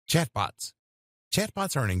Chatbots.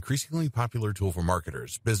 Chatbots are an increasingly popular tool for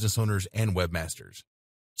marketers, business owners, and webmasters.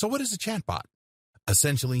 So what is a chatbot?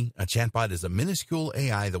 Essentially, a chatbot is a minuscule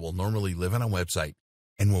AI that will normally live on a website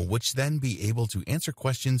and will which then be able to answer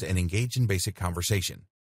questions and engage in basic conversation.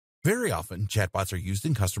 Very often, chatbots are used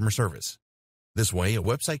in customer service. This way, a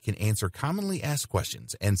website can answer commonly asked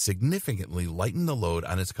questions and significantly lighten the load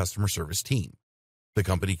on its customer service team. The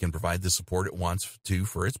company can provide the support it wants to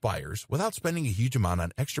for its buyers without spending a huge amount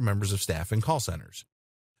on extra members of staff and call centers.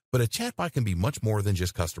 But a chatbot can be much more than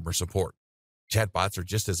just customer support. Chatbots are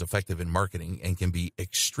just as effective in marketing and can be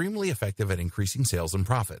extremely effective at increasing sales and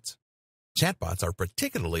profits. Chatbots are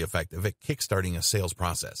particularly effective at kickstarting a sales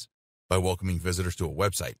process by welcoming visitors to a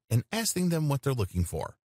website and asking them what they're looking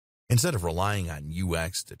for. Instead of relying on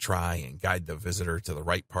UX to try and guide the visitor to the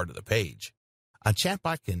right part of the page, a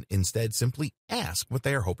chatbot can instead simply ask what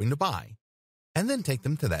they are hoping to buy and then take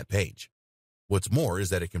them to that page. What's more is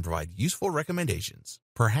that it can provide useful recommendations,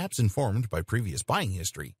 perhaps informed by previous buying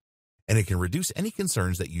history, and it can reduce any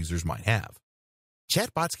concerns that users might have.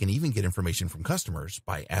 Chatbots can even get information from customers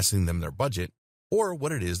by asking them their budget or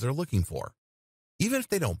what it is they're looking for. Even if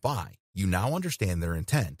they don't buy, you now understand their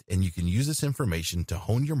intent, and you can use this information to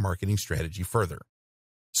hone your marketing strategy further.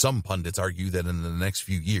 Some pundits argue that in the next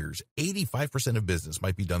few years, 85% of business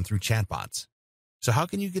might be done through chatbots. So how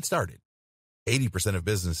can you get started? 80% of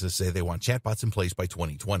businesses say they want chatbots in place by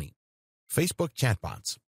 2020. Facebook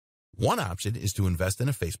chatbots. One option is to invest in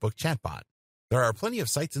a Facebook chatbot. There are plenty of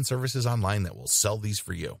sites and services online that will sell these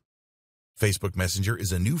for you. Facebook Messenger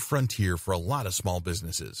is a new frontier for a lot of small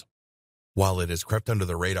businesses. While it has crept under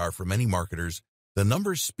the radar for many marketers, the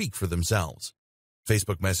numbers speak for themselves.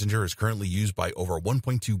 Facebook Messenger is currently used by over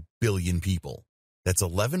 1.2 billion people. That's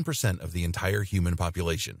 11% of the entire human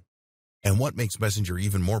population. And what makes Messenger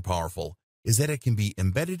even more powerful is that it can be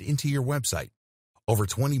embedded into your website. Over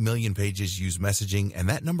 20 million pages use messaging, and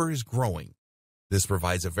that number is growing. This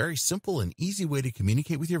provides a very simple and easy way to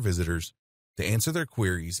communicate with your visitors, to answer their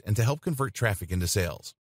queries, and to help convert traffic into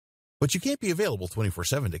sales. But you can't be available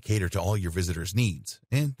 24/7 to cater to all your visitors' needs,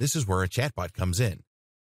 and this is where a chatbot comes in.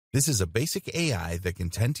 This is a basic AI that can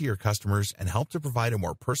tend to your customers and help to provide a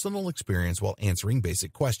more personal experience while answering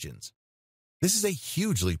basic questions. This is a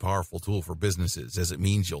hugely powerful tool for businesses, as it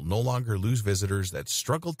means you'll no longer lose visitors that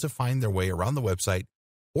struggle to find their way around the website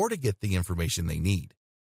or to get the information they need.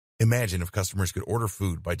 Imagine if customers could order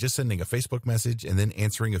food by just sending a Facebook message and then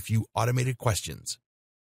answering a few automated questions.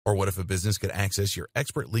 Or what if a business could access your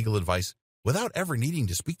expert legal advice without ever needing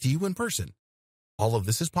to speak to you in person? All of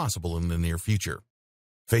this is possible in the near future.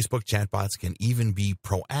 Facebook chatbots can even be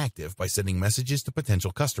proactive by sending messages to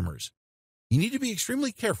potential customers. You need to be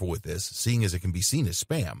extremely careful with this, seeing as it can be seen as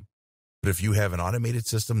spam. But if you have an automated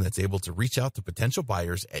system that's able to reach out to potential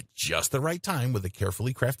buyers at just the right time with a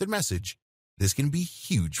carefully crafted message, this can be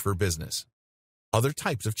huge for business. Other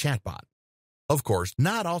types of chatbot. Of course,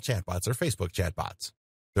 not all chatbots are Facebook chatbots.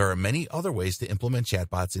 There are many other ways to implement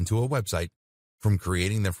chatbots into a website, from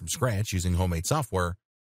creating them from scratch using homemade software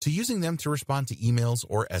to using them to respond to emails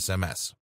or SMS.